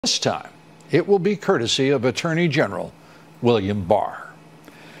This time, it will be courtesy of Attorney General William Barr.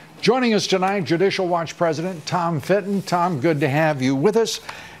 Joining us tonight, Judicial Watch President Tom Fitton. Tom, good to have you with us.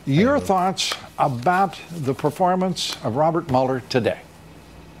 Your thoughts about the performance of Robert Mueller today?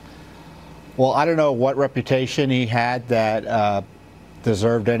 Well, I don't know what reputation he had that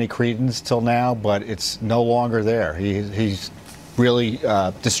deserved any credence till now, but it's no longer there. He's really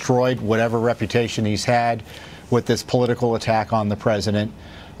destroyed whatever reputation he's had with this political attack on the president,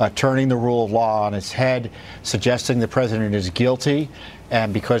 turning the rule of law on its head, suggesting the president is guilty,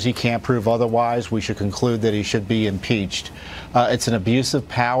 and because he can't prove otherwise, we should conclude that he should be impeached. It's an abuse of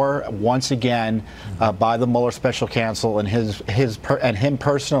power, once again, by the Mueller special counsel and him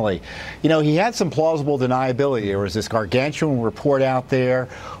personally. You know, he had some plausible deniability. There was this gargantuan report out there.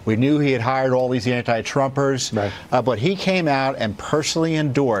 We knew he had hired all these anti-Trumpers, right. But he came out and personally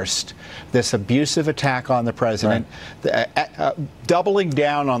endorsed this abusive attack on the president, right. Doubling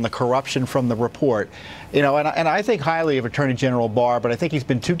down on the corruption from the report. You know, and I think highly of Attorney General Barr, but I think he's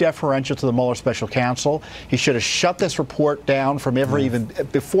been too deferential to the Mueller special counsel. He should have shut this report down from even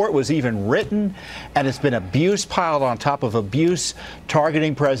before it was even written, and it's been abuse piled on top of abuse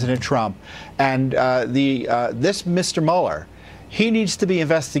targeting President Trump. And this Mr. Mueller, he needs to be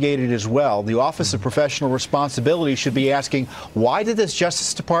investigated as well. The Office of Professional Responsibility should be asking, why did this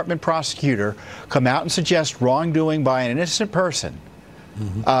Justice Department prosecutor come out and suggest wrongdoing by an innocent person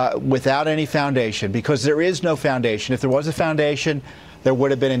without any foundation? Because there is no foundation. If there was a foundation, there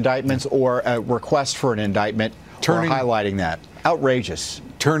would have been indictments or a request for an indictment or highlighting that. Outrageous.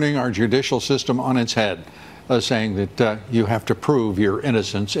 Turning our judicial system on its head, saying that you have to prove your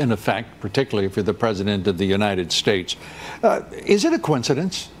innocence, in effect, particularly if you're the President of the United States. Is it a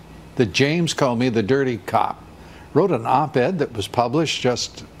coincidence that James Comey, the dirty cop, wrote an op-ed that was published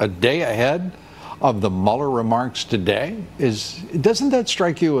just a day ahead of the Mueller remarks today? Doesn't that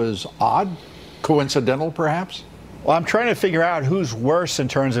strike you as odd, coincidental, perhaps? Well, I'm trying to figure out who's worse in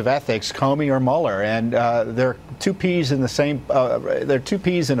terms of ethics, Comey or Mueller, and they're two peas in the same. They're two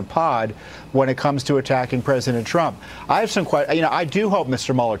peas in a pod when it comes to attacking President Trump. I have some questions. You know, I do hope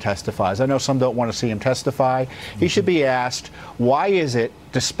Mr. Mueller testifies. I know some don't want to see him testify. He should be asked, why is it,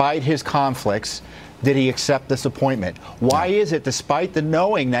 despite his conflicts, did he accept this appointment? Why is it, despite the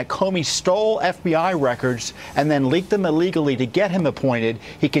knowing that Comey stole FBI records and then leaked them illegally to get him appointed,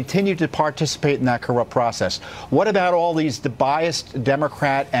 he continued to participate in that corrupt process? What about all these biased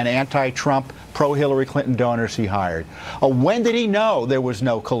Democrat and anti-Trump, pro-Hillary Clinton donors he hired? When did he know there was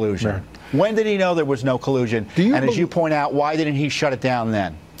no collusion? Right. When did he know there was no collusion? And as you point out, why didn't he shut it down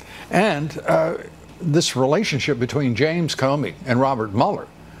then? And this relationship between James Comey and Robert Mueller,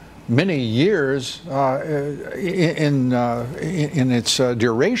 many years in its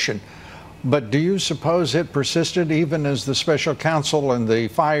duration, but do you suppose it persisted even as the special counsel and the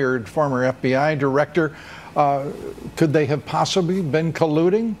fired former FBI director? Could they have possibly been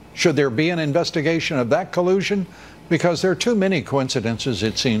colluding? Should there be an investigation of that collusion? Because there are too many coincidences,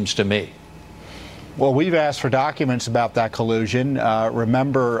 it seems to me. Well, we've asked for documents about that collusion.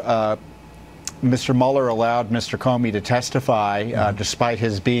 Remember, Mr. Mueller allowed Mr. Comey to testify despite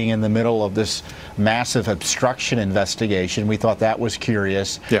his being in the middle of this massive obstruction investigation. We thought that was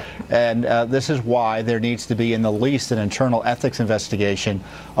curious. Yeah. And this is why there needs to be, in the least, an internal ethics investigation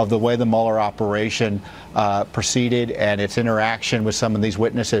of the way the Mueller operation proceeded and its interaction with some of these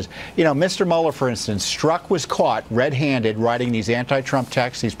witnesses. You know, Mr. Mueller, for instance, Strzok was caught red-handed writing these anti-Trump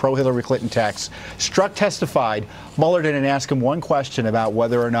texts, these pro-Hillary Clinton texts. Strzok testified. Mueller didn't ask him one question about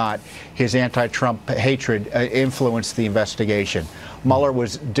whether or not his anti-Trump hatred influenced the investigation. Mueller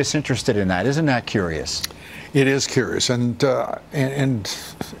was disinterested in that. Isn't that curious? It is curious, and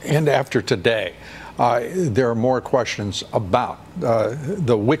after today, there are more questions about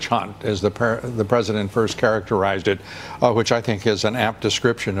the witch hunt, as the president first characterized it, which I think is an apt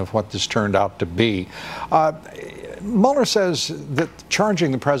description of what this turned out to be. Mueller says that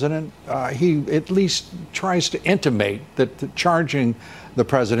charging the president, he at least tries to intimate that charging the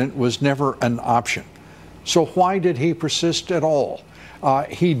president was never an option. So why did he persist at all?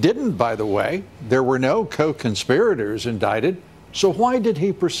 He didn't, by the way. There were no co-conspirators indicted. So why did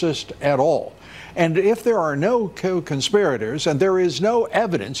he persist at all? And if there are no co-conspirators and there is no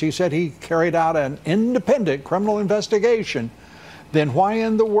evidence, he said he carried out an independent criminal investigation, then why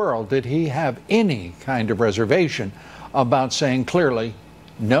in the world did he have any kind of reservation about saying clearly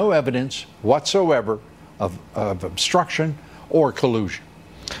no evidence whatsoever of obstruction or collusion?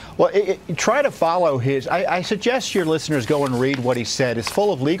 Well, try to follow his. I suggest your listeners go and read what he said. It's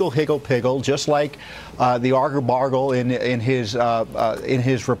full of legal higgle-piggle, just like the argle-bargle in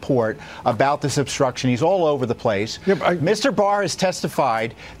his report about this obstruction. He's all over the place. Yeah, Mr. Barr has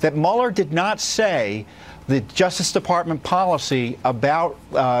testified that Mueller did not say the Justice Department policy about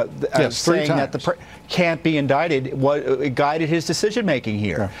saying that the can't be indicted it guided his decision making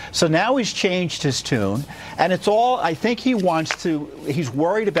here. Yeah. So now he's changed his tune, and it's all. I think he's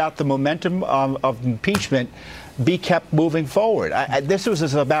worried about the momentum of impeachment be kept moving forward. This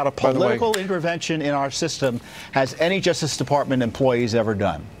was about a political intervention in our system has any Justice Department employees ever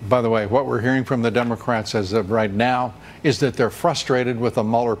done. By the way, what we're hearing from the Democrats as of right now is that they're frustrated with the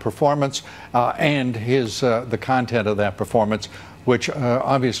Mueller performance and the content of that performance, which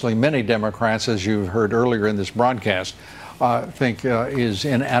obviously many Democrats, as you heard earlier in this broadcast, think is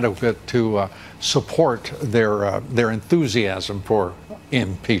inadequate to support their enthusiasm for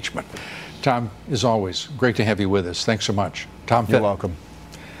impeachment. Tom, as always, great to have you with us. Thanks so much. Tom Fitton. You're welcome.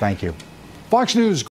 Thank you. Fox News.